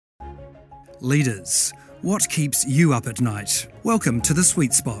Leaders, what keeps you up at night? Welcome to The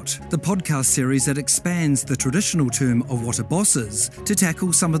Sweet Spot, the podcast series that expands the traditional term of what a boss is to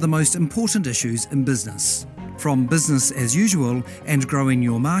tackle some of the most important issues in business. From business as usual and growing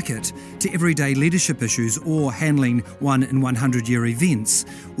your market to everyday leadership issues or handling 1 in 100-year events,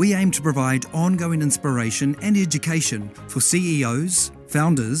 we aim to provide ongoing inspiration and education for CEOs,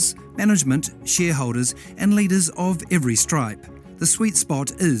 founders, management, shareholders and leaders of every stripe. The Sweet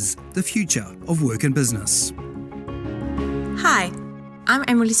Spot is the future of work and business. Hi, I'm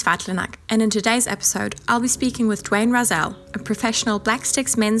Emily Svatlenak, and in today's episode, I'll be speaking with Dwayne Rowsell, a professional Black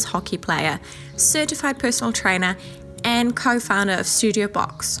Sticks men's hockey player, certified personal trainer, and co-founder of Studio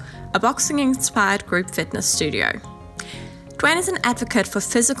Box, a boxing-inspired group fitness studio. Dwayne is an advocate for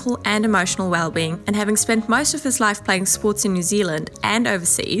physical and emotional well-being, and having spent most of his life playing sports in New Zealand and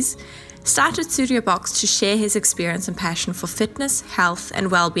overseas, started Studio Box to share his experience and passion for fitness, health, and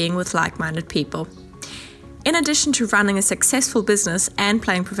well-being with like-minded people. In addition to running a successful business and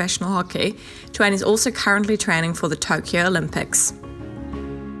playing professional hockey, Dwayne is also currently training for the Tokyo Olympics.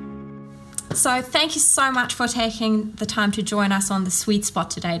 So thank you so much for taking the time to join us on The Sweet Spot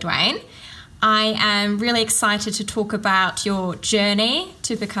today, Dwayne. I am really excited to talk about your journey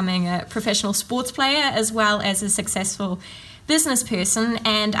to becoming a professional sports player as well as a successful business person,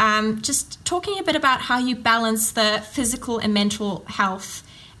 and just talking a bit about how you balance the physical and mental health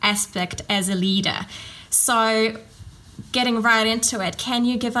aspect as a leader. So getting right into it, can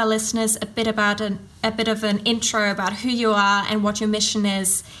you give our listeners a bit of an intro about who you are and what your mission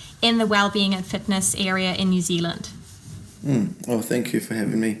is in the wellbeing and fitness area in New Zealand? Well, thank you for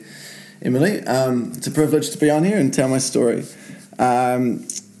having me, Emily. It's a privilege to be on here and tell my story.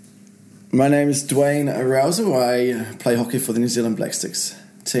 My name is Dwayne Rowsell. I play hockey for the New Zealand Black Sticks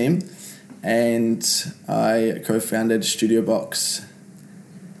team, and I co-founded Studio Box,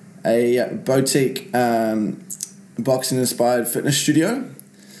 a boutique boxing-inspired fitness studio,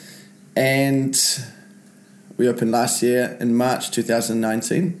 and we opened last year in March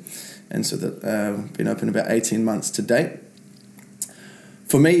 2019, and so that been open about 18 months to date.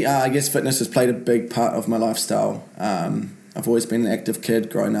 For me, I guess fitness has played a big part of my lifestyle. I've always been an active kid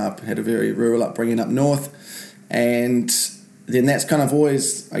growing up, had a very rural upbringing up north, and then that's kind of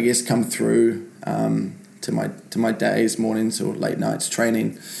always, I guess, come through to my days, mornings or late nights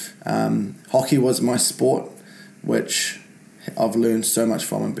training. Hockey was my sport, which I've learned so much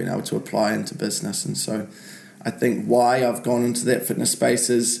from and been able to apply into business. And so I think why I've gone into that fitness space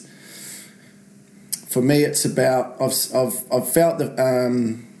is, for me, it's about I've felt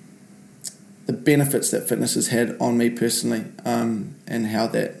the benefits that fitness has had on me personally, and how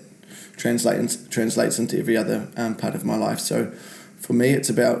that translates into every other part of my life. So for me, it's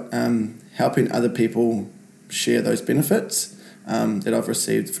about helping other people share those benefits that I've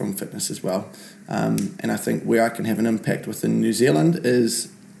received from fitness as well. And I think where I can have an impact within New Zealand is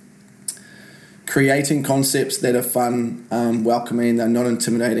creating concepts that are fun, welcoming, they're not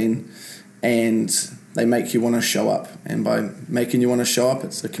intimidating, and they make you want to show up. And by making you want to show up,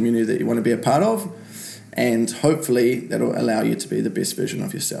 it's a community that you want to be a part of, and hopefully that'll allow you to be the best version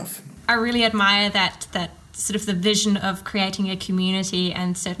of yourself. I really admire that sort of the vision of creating a community,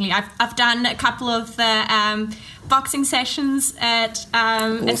 and certainly I've done a couple of the boxing sessions at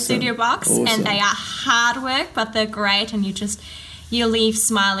Studio Box, and they are hard work, but they're great, and you leave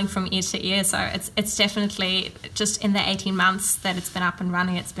smiling from ear to ear. So it's definitely, just in the 18 months that it's been up and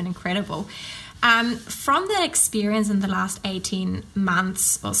running, it's been incredible. From that experience in the last 18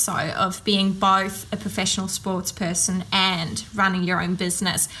 months or so of being both a professional sports person and running your own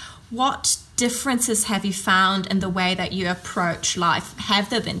business, what differences have you found in the way that you approach life?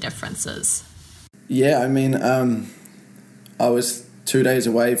 Have there been differences? Yeah, I mean, I was 2 days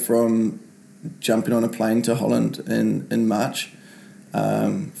away from jumping on a plane to Holland in March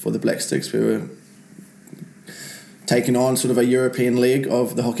for the Black Sticks. We were taking on sort of a European leg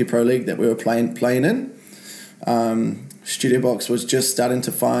of the Hockey Pro League that we were playing in. Studio Box was just starting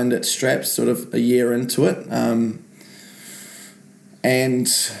to find its straps sort of a year into it. And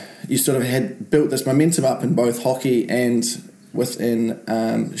you sort of had built this momentum up in both hockey and within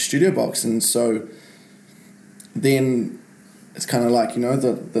Studio Box. And so then it's kind of like,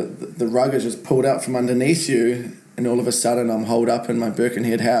 the rug is just pulled out from underneath you, and all of a sudden I'm holed up in my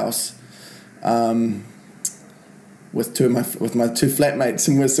Birkenhead house with my two flatmates,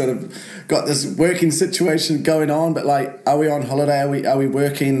 and we've sort of got this working situation going on, but like, are we on holiday? Are we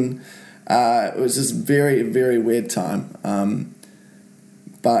working? It was this very, very weird time.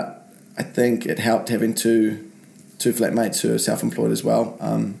 But I think it helped having two flatmates who are self-employed as well.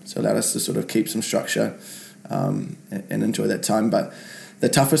 So it allowed us to sort of keep some structure and enjoy that time. But the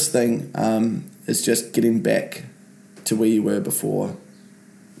toughest thing is just getting back to where you were before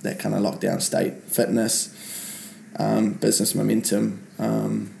that kind of lockdown state. Fitness, business momentum.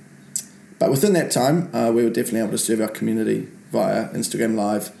 But within that time, we were definitely able to serve our community via Instagram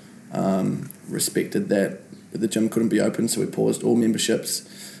Live. Respected that the gym couldn't be open, so we paused all memberships.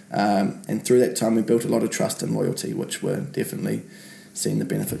 And through that time, we built a lot of trust and loyalty, which we're definitely seeing the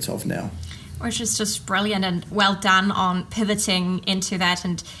benefits of now. Which is just brilliant, and well done on pivoting into that,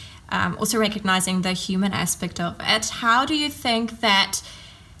 and also recognizing the human aspect of it. How do you think that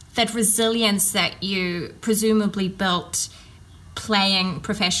resilience that you presumably built playing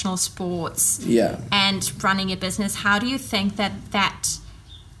professional sports and running a business, how do you think that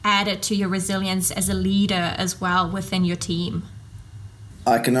added to your resilience as a leader as well within your team?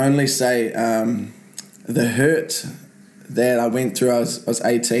 I can only say the hurt that I went through. I was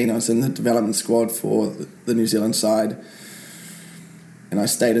 18. I was in the development squad for the New Zealand side, and I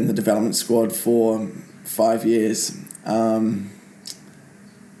stayed in the development squad for 5 years.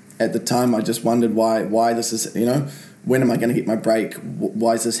 At the time, I just wondered why this is, when am I going to get my break?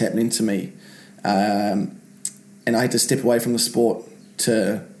 Why is this happening to me? And I had to step away from the sport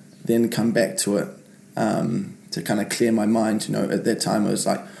to then come back to it, to kind of clear my mind. At that time, it was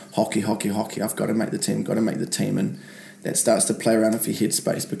like hockey. I've got to make the team, and that starts to play around with your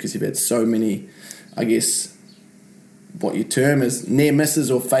headspace because you've had so many, I guess, what you term as near misses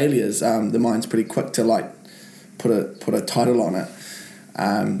or failures. The mind's pretty quick to like put a title on it.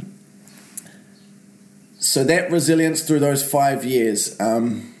 So that resilience through those 5 years,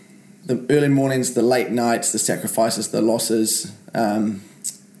 the early mornings, the late nights, the sacrifices, the losses,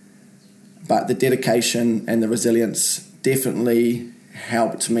 but the dedication and the resilience definitely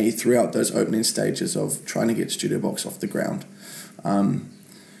helped me throughout those opening stages of trying to get Studio Box off the ground.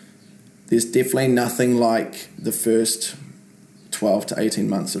 There's definitely nothing like the first 12 to 18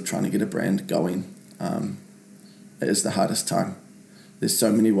 months of trying to get a brand going. It is the hardest time. There's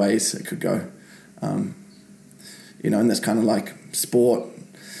so many ways it could go. And that's kind of like sport.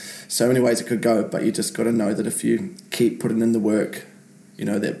 So many ways it could go, but you just got to know that if you keep putting in the work,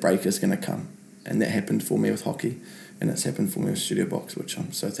 that break is going to come. And that happened for me with hockey, and it's happened for me with Studio Box, which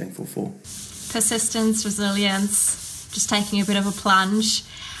I'm so thankful for. Persistence, resilience, just taking a bit of a plunge.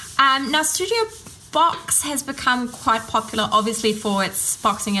 Now, Studio Box has become quite popular, obviously, for its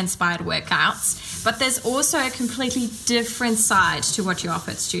boxing-inspired workouts, but there's also a completely different side to what you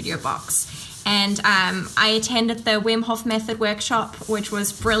offer at Studio Box. And I attended the Wim Hof Method workshop, which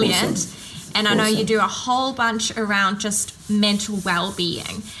was brilliant. Awesome. And I know you do a whole bunch around just mental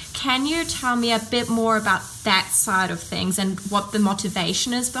well-being. Can you tell me a bit more about that side of things and what the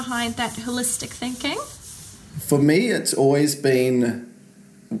motivation is behind that holistic thinking? For me, it's always been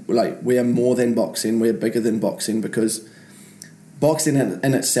like we are more than boxing, we're bigger than boxing, because boxing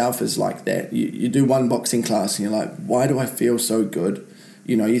in itself is like that. You do one boxing class and you're like, why do I feel so good?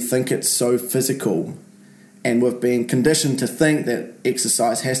 You think it's so physical, and we've been conditioned to think that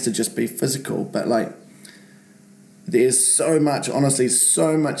exercise has to just be physical, but like there's so much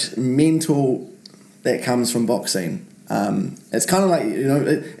mental that comes from boxing. It's kind of like,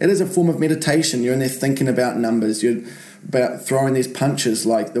 it is a form of meditation. You're in there thinking about numbers, you're about throwing these punches,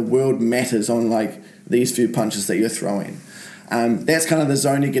 like the world matters on like these few punches that you're throwing. That's kind of the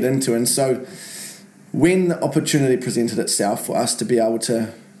zone you get into. And so when the opportunity presented itself for us to be able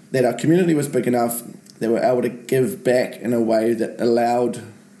to, that our community was big enough, they were able to give back in a way that allowed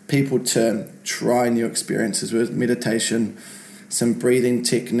people to try new experiences with meditation, some breathing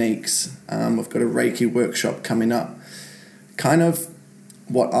techniques. We've got a Reiki workshop coming up. Kind of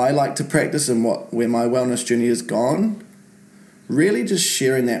what I like to practice and where my wellness journey has gone, really just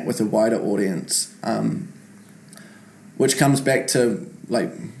sharing that with a wider audience, which comes back to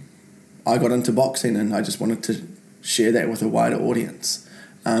like I got into boxing and I just wanted to share that with a wider audience.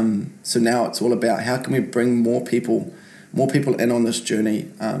 So now it's all about how can we bring more people in on this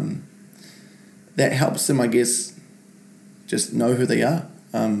journey that helps them, I guess, just know who they are,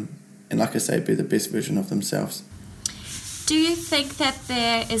 and like I say, be the best version of themselves. Do you think that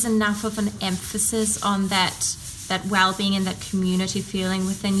there is enough of an emphasis on that well-being and that community feeling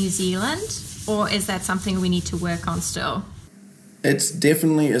within New Zealand, or is that something we need to work on still? It's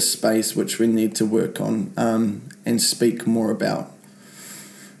definitely a space which we need to work on and speak more about.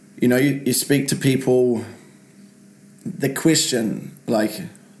 You speak to people, the question, like,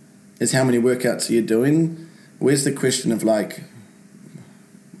 is how many workouts are you doing? Where's the question of, like,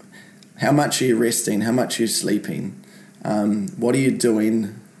 how much are you resting? How much are you sleeping? What are you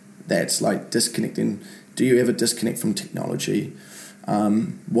doing that's, like, disconnecting? Do you ever disconnect from technology?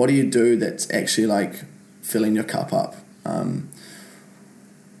 What do you do that's actually, like, filling your cup up?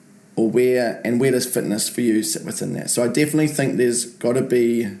 where does fitness for you sit within that? So I definitely think there's got to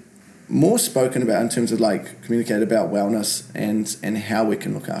be more spoken about in terms of like communicate about wellness and how we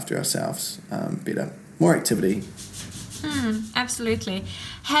can look after ourselves better. More activity. Absolutely.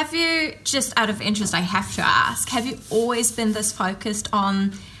 Have you, just out of interest, I have to ask, have you always been this focused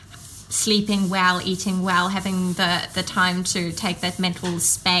on sleeping well, eating well, having the time to take that mental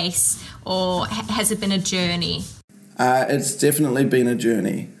space, or has it been a journey? It's definitely been a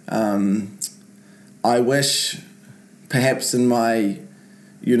journey. I wish perhaps in my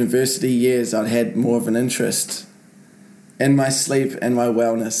university years I'd had more of an interest in my sleep and my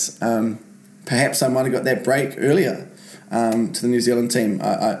wellness. Perhaps I might have got that break earlier to the New Zealand team.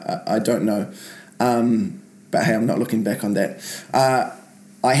 I don't know. But hey, I'm not looking back on that.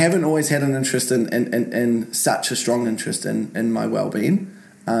 I haven't always had an interest in such a strong interest in my well-being.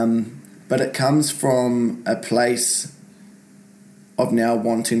 But it comes from a place of now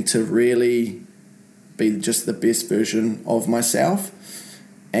wanting to really be just the best version of myself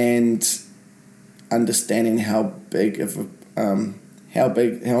and understanding how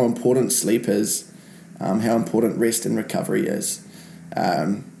important sleep is, how important rest and recovery is.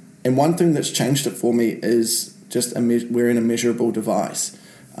 And one thing that's changed it for me is just wearing a measurable device.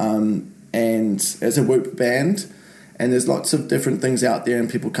 And as a Whoop band, and there's lots of different things out there, and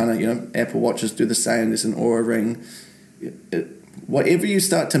people kind of, Apple Watches do the same. There's an Oura Ring. Whatever you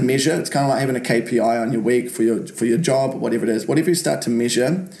start to measure, it's kind of like having a KPI on your week for your job, whatever it is. Whatever you start to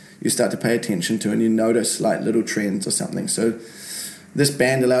measure, you start to pay attention to, and you notice like little trends or something. So this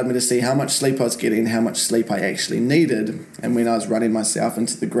band allowed me to see how much sleep I was getting, how much sleep I actually needed, and when I was running myself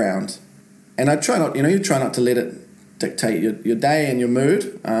into the ground. And I try not, you try not to let it dictate your day and your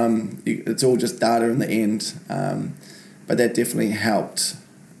mood. It's all just data in the end. But that definitely helped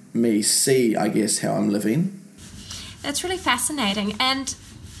me see, I guess, how I'm living. That's really fascinating. And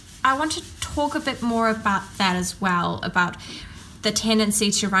I want to talk a bit more about that as well, about the tendency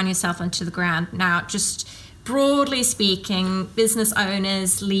to run yourself into the ground. Now, just broadly speaking, business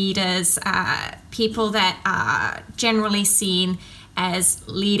owners, leaders, people that are generally seen as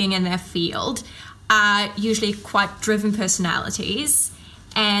leading in their field are usually quite driven personalities.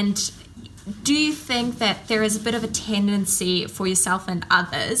 And do you think that there is a bit of a tendency for yourself and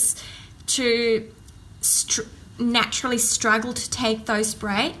others to naturally struggle to take those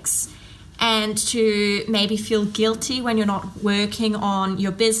breaks and to maybe feel guilty when you're not working on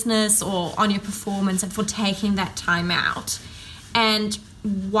your business or on your performance and for taking that time out? And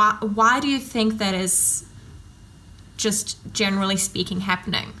why do you think that is, just generally speaking,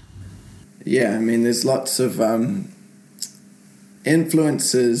 happening? Yeah, I mean, there's lots of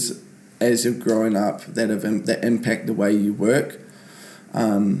influences as you're growing up that impact the way you work,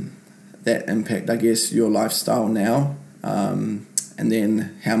 that impact, I guess, your lifestyle now, and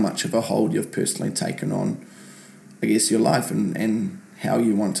then how much of a hold you've personally taken on, I guess, your life and how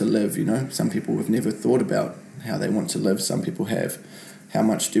you want to live. Some people have never thought about how they want to live. Some people have. How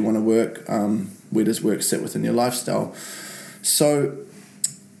much do you want to work? Where does work sit within your lifestyle? So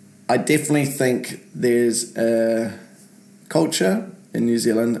I definitely think there's a culture in New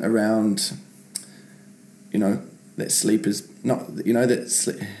Zealand around, that sleep is not,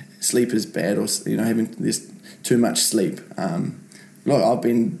 sleep is bad, or having this too much sleep. Look,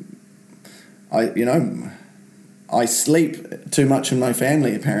 I sleep too much in my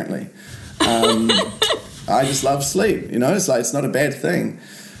family apparently. I just love sleep. It's not a bad thing.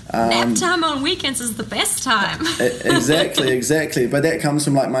 Nap time on weekends is the best time. Exactly. But that comes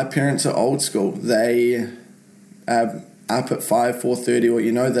from, like, my parents are old school. They up at 4:30, or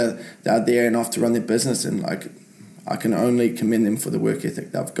they're there and off to run their business, and like I can only commend them for the work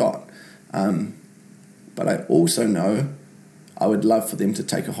ethic they've got. But I also know I would love for them to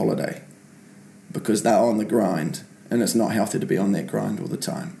take a holiday, because they're on the grind, and it's not healthy to be on that grind all the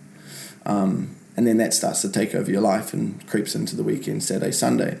time. And then that starts to take over your life and creeps into the weekend, Saturday,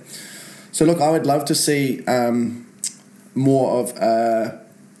 Sunday. So look, I would love to see more of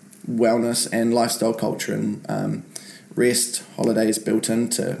wellness and lifestyle culture and rest, holidays built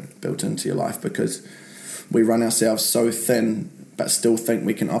into your life, because we run ourselves so thin but still think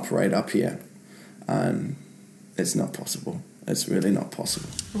we can operate up here. It's not possible. It's really not possible.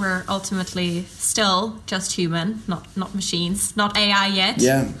 We're ultimately still just human, not machines, not AI yet.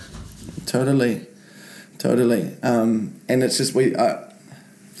 Yeah, totally. And it's just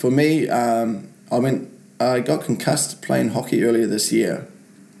for me, I got concussed playing hockey earlier this year,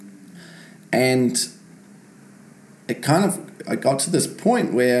 and I got to this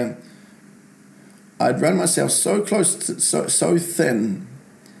point where I'd run myself so close to, so thin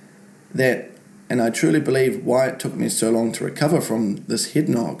that, and I truly believe why it took me so long to recover from this head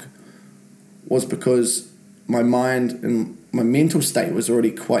knock was because my mind and my mental state was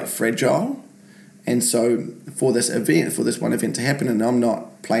already quite fragile. And so for this one event to happen, and I'm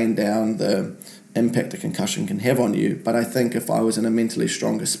not playing down the impact a concussion can have on you, but I think if I was in a mentally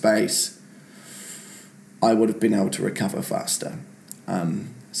stronger space, I would have been able to recover faster.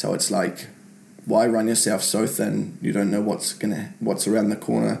 So it's like, why run yourself so thin? You don't know what's around the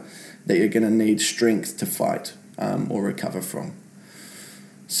corner that you're gonna need strength to fight or recover from.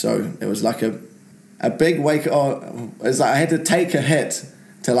 So it was like a big wake. It was like I had to take a hit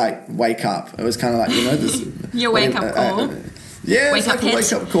to like wake up. It was kind of like, this your wake up call. Yeah, it's like a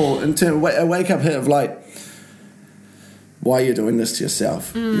wake up call, in terms a wake up hit of like, why are you doing this to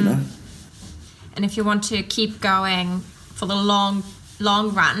yourself? And if you want to keep going for the long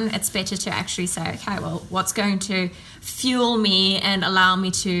run, it's better to actually say, okay, well, what's going to fuel me and allow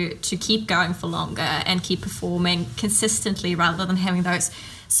me to keep going for longer and keep performing consistently, rather than having those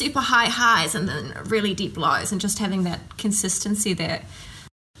super high highs and then really deep lows, and just having that consistency there.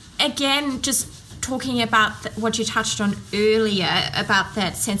 Again, just talking about what you touched on earlier about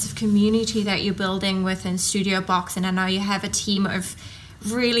that sense of community that you're building within Studio Box, and I know you have a team of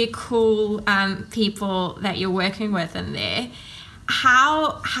really cool people that you're working with in there.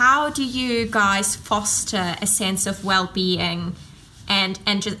 How do you guys foster a sense of well-being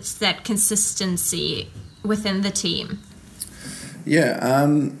and just that consistency within the team? Yeah,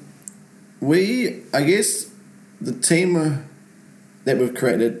 I guess the team that we've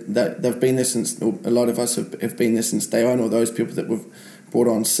created, that they've been there since, a lot of us have been there since day one, or those people that we've brought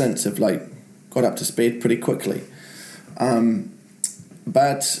on since have like got up to speed pretty quickly.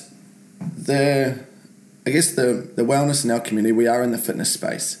 But the wellness in our community, we are in the fitness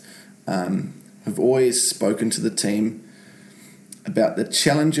space. I've always spoken to the team about the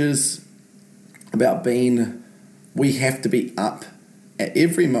challenges, about we have to be up at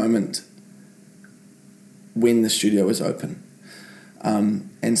every moment when the studio is open.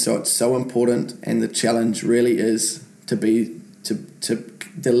 And so it's so important, and the challenge really is to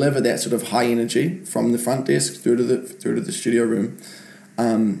deliver that sort of high energy from the front desk through to the studio room,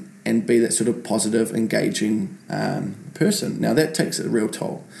 and be that sort of positive, engaging person. Now that takes a real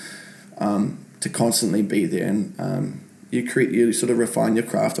toll to constantly be there, and you sort of refine your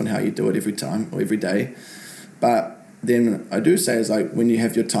craft on how you do it every time or every day. But then I do say is like, when you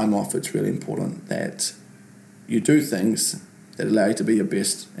have your time off, it's really important that you do things that allow you to be your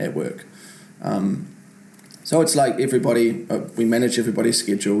best at work. So it's like everybody, we manage everybody's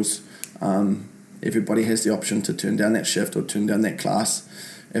schedules. Everybody has the option to turn down that shift or turn down that class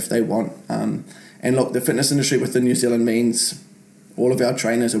if they want. And look, the fitness industry within New Zealand means all of our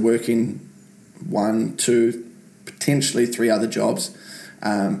trainers are working 1, 2, potentially 3 other jobs.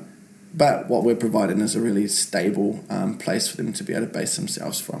 But what we're providing is a really stable place for them to be able to base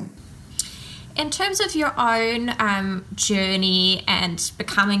themselves from. In terms of your own journey and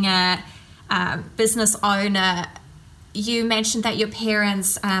becoming a business owner, you mentioned that your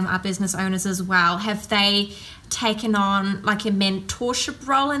parents are business owners as well. Have they taken on like a mentorship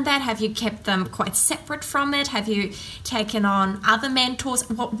role in that? Have you kept them quite separate from it? Have you taken on other mentors?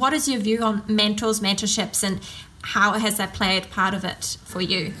 What is your view on mentors, mentorships, and how has that played part of it for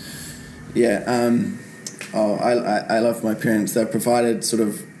you? Yeah, I love my parents. They've provided sort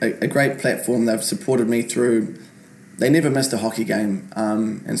of a great platform. They've supported me through. They never missed a hockey game,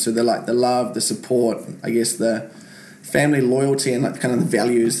 and so they're like the love, the support, I guess the family loyalty, and like kind of the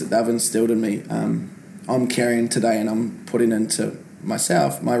values that they've instilled in me. I'm carrying today, and I'm putting into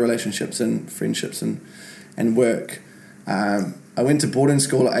myself, my relationships and friendships and work. I went to boarding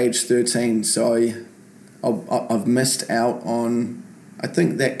school at age 13, so I've missed out on, I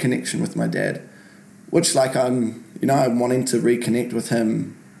think, that connection with my dad, which like I'm wanting to reconnect with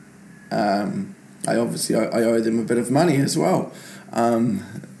him. I owe them a bit of money as well.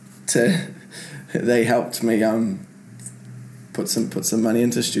 They helped me put some money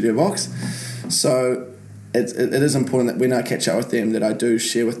into Studio Box, so it is important that when I catch up with them, that I do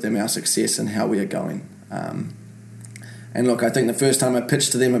share with them our success and how we are going. And look, I think the first time I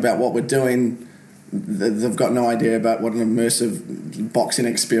pitched to them about what we're doing, they've got no idea about what an immersive boxing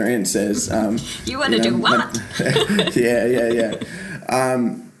experience is. You want to do what? Yeah.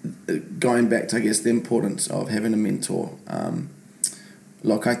 Going back to, I guess, the importance of having a mentor.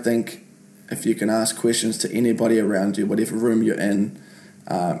 Look, I think if you can ask questions to anybody around you, whatever room you're in,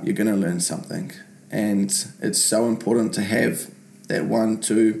 you're going to learn something. And it's so important to have that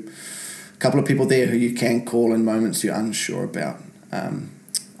couple of people there who you can call in moments you're unsure about. I'm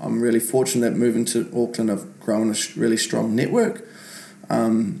really fortunate that moving to Auckland, I've grown a really strong network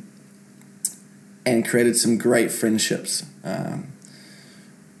and created some great friendships,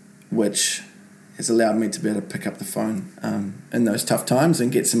 which has allowed me to be able to pick up the phone in those tough times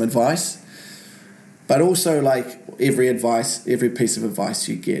and get some advice. But also, like, every piece of advice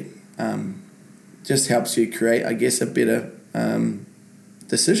you get just helps you create, I guess, a better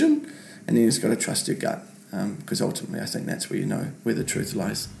decision. And then you just got to trust your gut, because ultimately I think that's where you know where the truth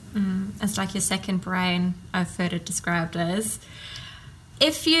lies. It's like your second brain, I've heard it described as.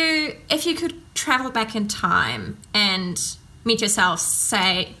 If you could travel back in time and meet yourself,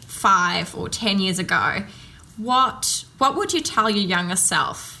 say, 5 or 10 years ago, what would you tell your younger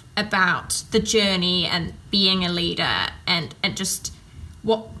self about the journey and being a leader, and just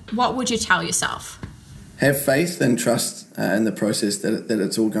what would you tell yourself? Have faith and trust in the process that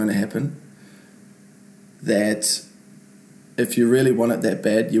it's all going to happen. That if you really want it that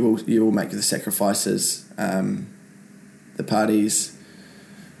bad, you will make the sacrifices, the parties,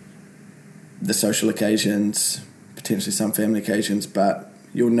 the social occasions, potentially some family occasions, but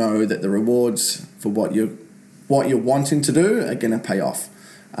you'll know that the rewards for what you're wanting to do are going to pay off,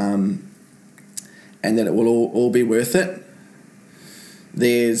 and that it will all be worth it.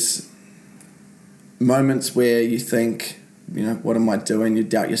 There's moments where you think, what am I doing? You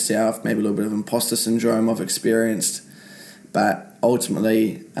doubt yourself, maybe a little bit of imposter syndrome I've experienced, but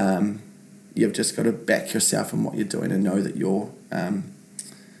ultimately you've just got to back yourself in what you're doing and know that you're,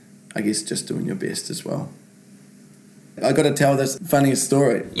 I guess, just doing your best as well. I got to tell this funny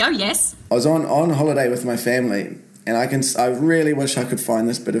story. Oh, yes. I was on holiday with my family, and I really wish I could find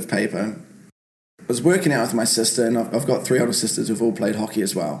this bit of paper. I was working out with my sister, and I've got 3 older sisters who've all played hockey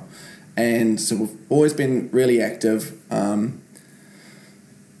as well. And so we've always been really active. We're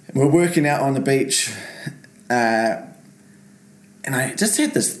working out on the beach, and I just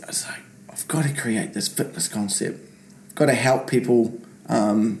had this, I was like, I've got to create this fitness concept. I've got to help people,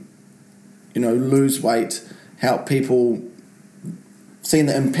 lose weight, help people seeing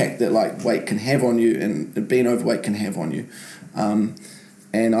the impact that, like, weight can have on you and being overweight can have on you.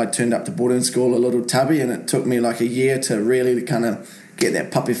 And I turned up to boarding school a little tubby, and it took me like a year to really kind of get that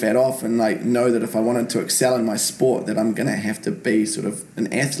puppy fat off and, like, know that if I wanted to excel in my sport, that I'm going to have to be sort of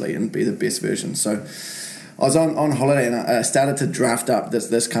an athlete and be the best version. So I was on holiday, and I started to draft up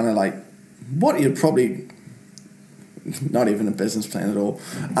this kind of, like, what you'd probably, not even a business plan at all,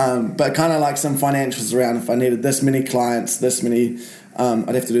 but kind of like some financials around if I needed this many clients, this many,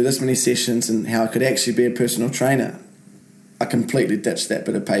 I'd have to do this many sessions, and how I could actually be a personal trainer. I completely ditched that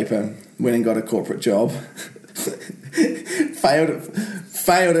bit of paper, went and got a corporate job.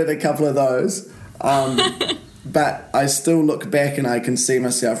 failed at a couple of those, but I still look back and I can see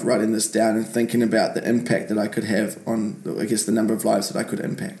myself writing this down and thinking about the impact that I could have on, I guess, the number of lives that I could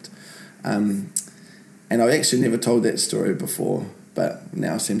impact. And I've actually never told that story before, but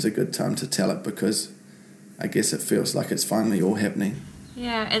now seems a good time to tell it, because I guess it feels like it's finally all happening.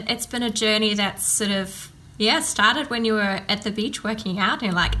 Yeah, it's been a journey that's sort of, started when you were at the beach working out, and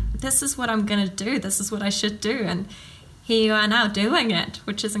you're like, this is what I'm going to do, this is what I should do, and here you are now doing it,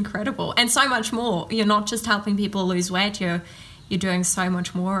 which is incredible. And so much more. You're not just helping people lose weight, you're doing so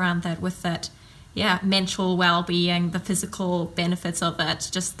much more around that, with that, mental well-being, the physical benefits of it,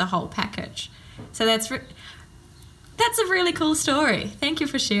 just the whole package. So that's a really cool story. Thank you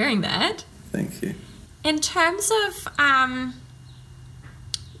for sharing that. Thank you. In terms of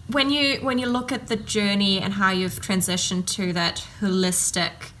when you look at the journey and how you've transitioned to that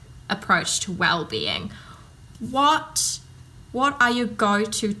holistic approach to well-being, what are your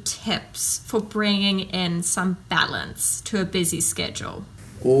go-to tips for bringing in some balance to a busy schedule?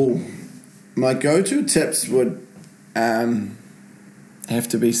 Oh, my go-to tips would have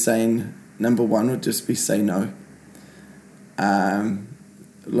to be saying, number one would just be say no.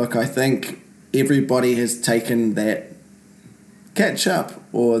 Look, I think everybody has taken that catch up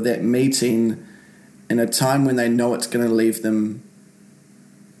or that meeting in a time when they know it's going to leave them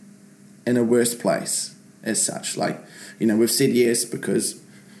in a worse place as such. Like, we've said yes because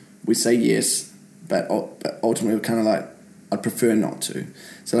we say yes, but ultimately we're kind of like, I'd prefer not to.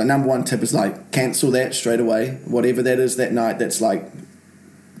 So the number one tip is, like, cancel that straight away. Whatever that is that night that's, like,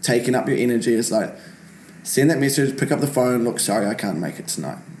 taking up your energy, is like, send that message, pick up the phone, look, sorry, I can't make it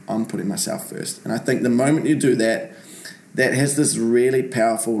tonight. I'm putting myself first. And I think the moment you do that, that has this really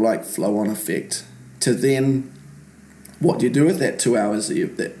powerful, like, flow-on effect to then what you do with that 2 hours that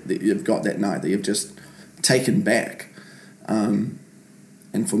you've got that night that you've just taken back.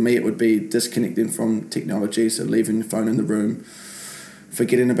 And for me, it would be disconnecting from technology, so leaving your phone in the room,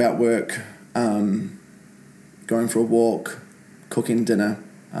 forgetting about work, going for a walk, cooking dinner.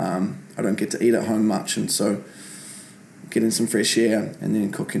 I don't get to eat at home much, and so getting some fresh air and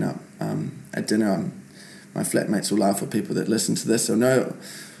then cooking up at dinner. My flatmates will laugh at people that listen to this. So no,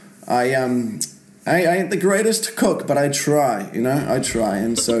 I I ain't the greatest cook, but I try, I try.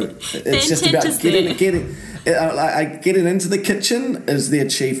 And so it's just about getting into the kitchen is the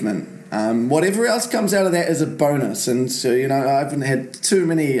achievement. Whatever else comes out of that is a bonus. And so, I haven't had too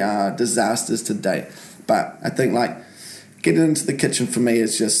many disasters to date. But I think, getting into the kitchen for me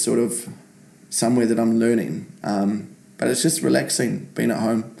is just sort of somewhere that I'm learning. But it's just relaxing, being at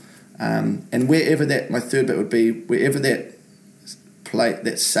home. And wherever that, my third bit would be, wherever that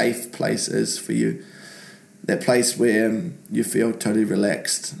safe place is for you, that place where you feel totally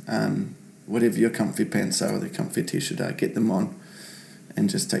relaxed, whatever your comfy pants are or the comfy t-shirt are, get them on and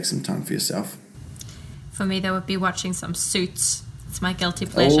just take some time for yourself. For me, that would be watching some Suits. It's my guilty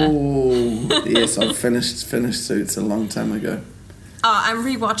pleasure. Oh, yes, I've finished Suits a long time ago. Oh, I'm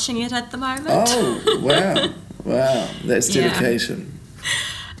rewatching it at the moment. Oh, wow, that's dedication.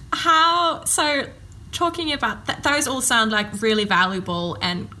 So talking about that, those all sound like really valuable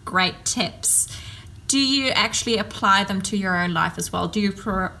and great tips. Do you actually apply them to your own life as well? Do you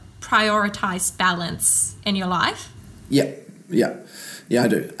prioritize balance in your life? Yeah, I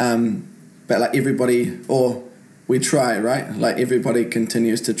do. But everybody, or we try, right? Everybody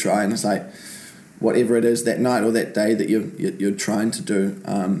continues to try, and it's whatever it is that night or that day that you're trying to do.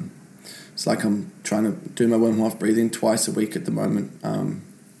 It's I'm trying to do my Wim Hof breathing twice a week at the moment.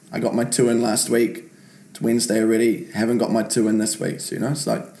 I got my 2 in last week. It's Wednesday already. Haven't got my 2 in this week. So, it's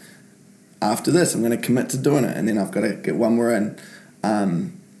after this, I'm going to commit to doing it, and then I've got to get one more in.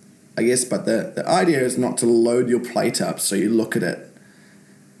 I guess, but the idea is not to load your plate up so you look at it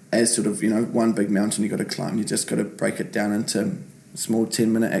as sort of, one big mountain you've got to climb. You just got to break it down into small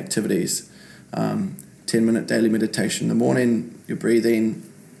 10-minute activities. 10-minute daily meditation in the morning, you're breathing,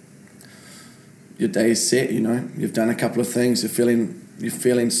 your day's set, you've done a couple of things, you're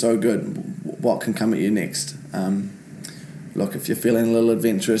feeling so good. What can come at you next? Look, if you're feeling a little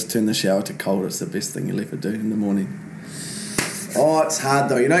adventurous, turn the shower to cold. It's the best thing you'll ever do in the morning. Oh, it's hard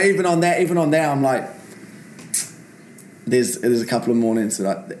though. Even on that, I'm there's a couple of mornings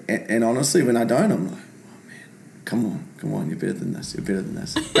that and honestly, when I don't, I'm oh man, come on, you're better than this.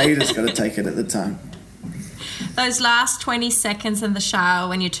 But you just got to take it at the time. Those last 20 seconds in the shower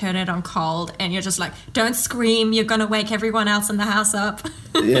when you turn it on cold and you're just don't scream, you're going to wake everyone else in the house up.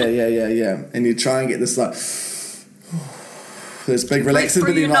 Yeah. And you try and get this this big relaxing,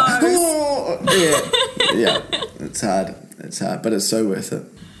 but you're yeah. It's hard, but it's so worth it.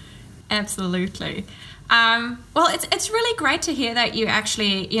 Absolutely. Well, it's really great to hear that you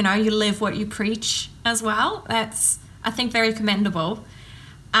actually, you live what you preach as well. That's, I think, very commendable.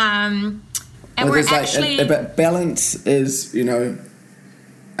 And we're actually... but balance is,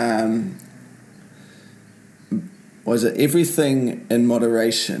 was it everything in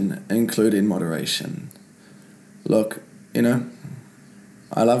moderation, including moderation? Look,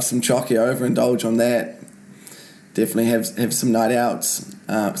 I love some chocky, overindulge on that. Definitely have some night outs,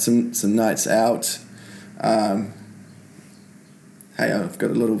 some nights out. Hey, I've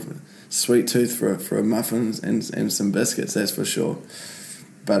got a little sweet tooth for a muffin and some biscuits, that's for sure.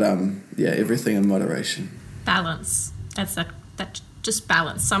 But everything in moderation. Balance. That's just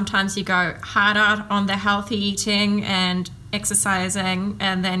balance. Sometimes you go harder on the healthy eating and exercising,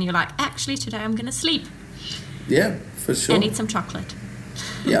 and then you're actually today I'm going to sleep. Yeah, for sure. And eat some chocolate.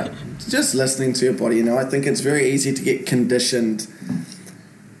 Yeah, just listening to your body. I think it's very easy to get conditioned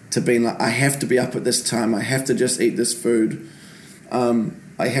to being I have to be up at this time. I have to just eat this food.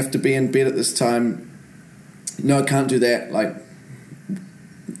 I have to be in bed at this time. No, I can't do that.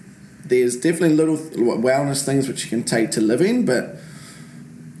 There's definitely little wellness things which you can take to living, but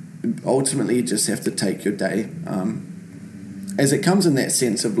ultimately you just have to take your day as it comes in that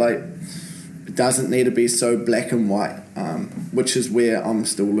sense of it doesn't need to be so black and white, which is where I'm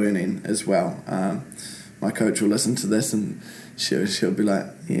still learning as well. My coach will listen to this and she'll be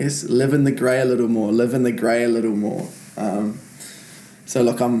yes, live in the grey a little more. So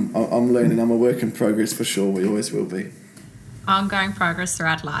look, I'm learning. I'm a work in progress for sure. We always will be. Ongoing progress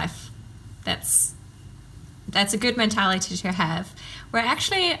throughout life. That's a good mentality to have. We're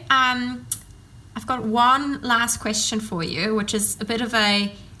actually, I've got one last question for you, which is a bit of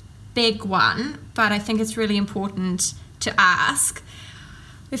a big one, but I think it's really important to ask.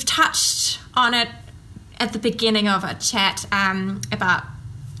 We've touched on it at the beginning of our chat about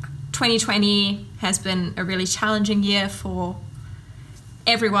 2020 has been a really challenging year for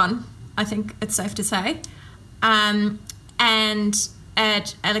everyone, I think it's safe to say. And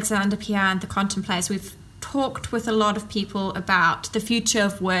at Alexander Pierre and the Contemplates, we've talked with a lot of people about the future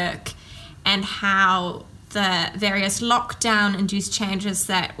of work and how the various lockdown-induced changes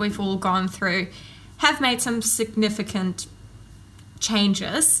that we've all gone through have made some significant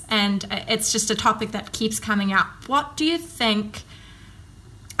changes, and it's just a topic that keeps coming up. What do you think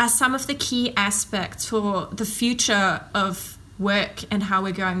are some of the key aspects for the future of work and how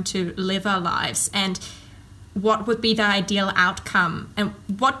we're going to live our lives, and what would be the ideal outcome, and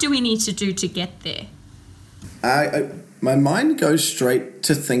what do we need to do to get there? My mind goes straight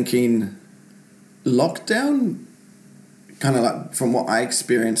to thinking lockdown, kind of like from what I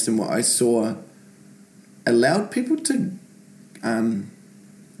experienced and what I saw, allowed people to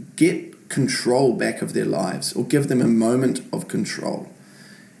get control back of their lives, or give them a moment of control.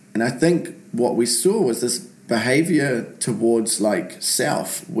 And I think what we saw was this behavior towards like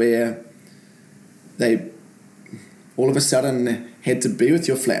self, where they all of a sudden had to be with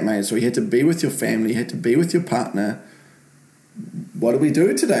your flatmates, or you had to be with your family, you had to be with your partner. What do we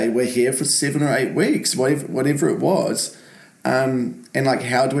do today? We're here for 7 or 8 weeks, whatever it was. And like,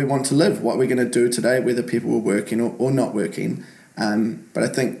 how do we want to live? What are we going to do today, whether people were working or not working? But I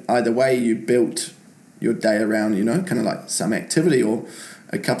think either way, you built your day around, kind of like some activity or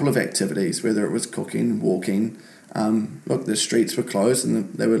a couple of activities, whether it was cooking, walking. Look, the streets were closed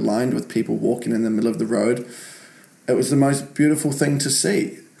and they were lined with people walking in the middle of the road. It was the most beautiful thing to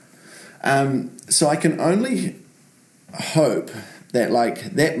see. So I can only hope that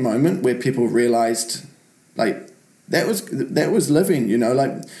like that moment where people realized like that was living,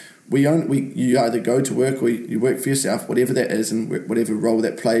 like you either go to work or you work for yourself, whatever that is, and whatever role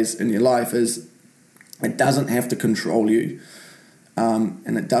that plays in your life is, it doesn't have to control you.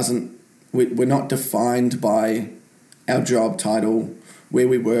 And it doesn't, we're not defined by our job title, where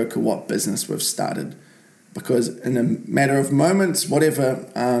we work, or what business we've started. Because in a matter of moments, whatever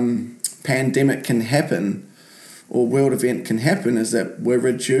pandemic can happen or world event can happen, is that we're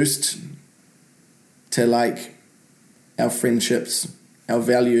reduced to like our friendships, our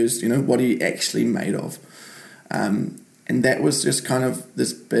values, what are you actually made of? And that was just kind of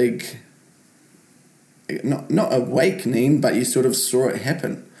this big, not awakening, but you sort of saw it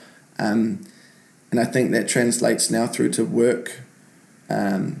happen. And I think that translates now through to work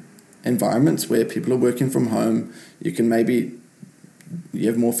environments where people are working from home. You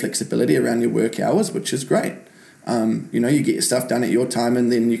have more flexibility around your work hours, which is great. You get your stuff done at your time,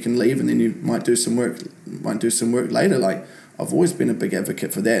 and then you can leave, and then you might do some work later. Like, I've always been a big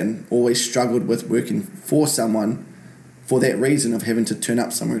advocate for that, and always struggled with working for someone for that reason of having to turn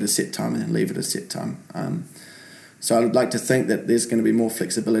up somewhere at a set time and then leave at a set time. So I would like to think that there's going to be more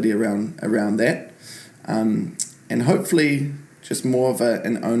flexibility around that, and hopefully just more of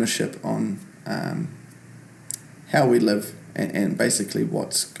an ownership on how we live, and basically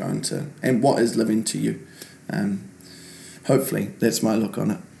what is living to you. Hopefully that's my look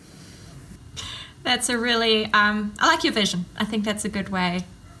on it. That's a really I like your vision. I think that's a good way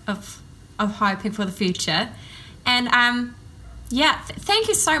of hoping for the future. And thank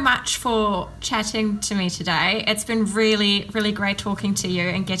you so much for chatting to me today. It's been really, really great talking to you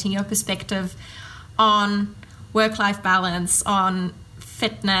and getting your perspective on work-life balance, on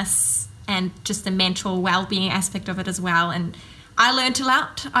fitness, and just the mental well-being aspect of it as well. And I learned a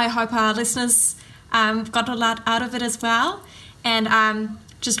lot. I hope our listeners got a lot out of it as well. And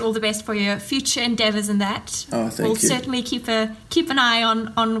just all the best for your future endeavours in that. Oh, thank you. We'll certainly keep an eye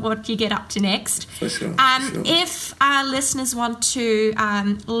on what you get up to next. For sure. If our listeners want to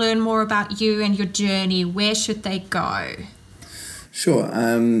learn more about you and your journey, where should they go? Sure.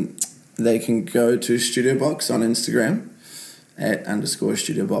 They can go to Studio Box on Instagram at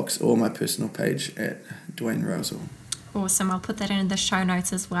 _Studio Box, or my personal page at Dwayne Rowsell. Awesome. I'll put that in the show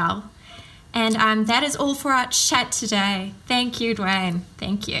notes as well. And that is all for our chat today. Thank you, Dwayne.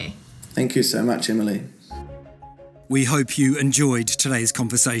 Thank you. Thank you so much, Emily. We hope you enjoyed today's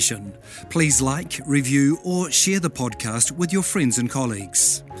conversation. Please like, review, or share the podcast with your friends and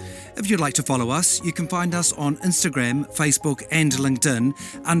colleagues. If you'd like to follow us, you can find us on Instagram, Facebook, and LinkedIn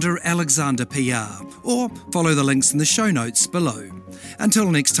under Alexander PR, or follow the links in the show notes below. Until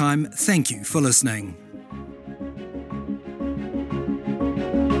next time, thank you for listening.